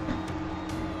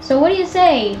 So what do you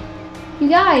say? You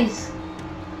guys?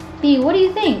 B, what do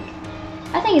you think?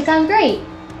 I think it sounds great.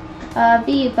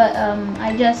 B, but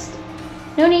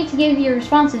no need to give your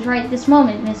responses right this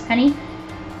moment, Miss Penny.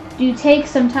 Do take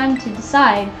some time to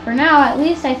decide. For now, at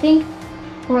least, I think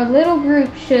our little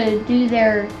group should do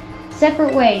their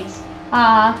separate ways.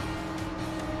 Not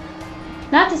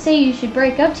to say you should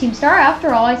break up, Team Star.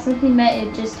 After all, I simply meant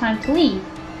it just time to leave.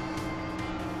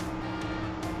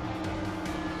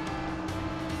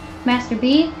 Master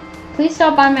B, please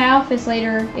stop by my office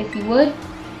later if you would.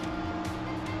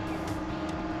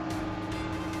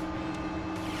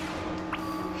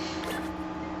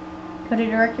 Go to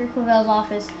Director Clavel's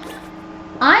office.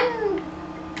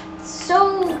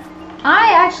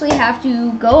 I actually have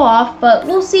to go off, but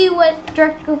we'll see what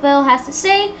Director Clavel has to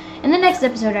say in the next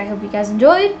episode. I hope you guys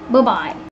enjoyed. Bye-bye.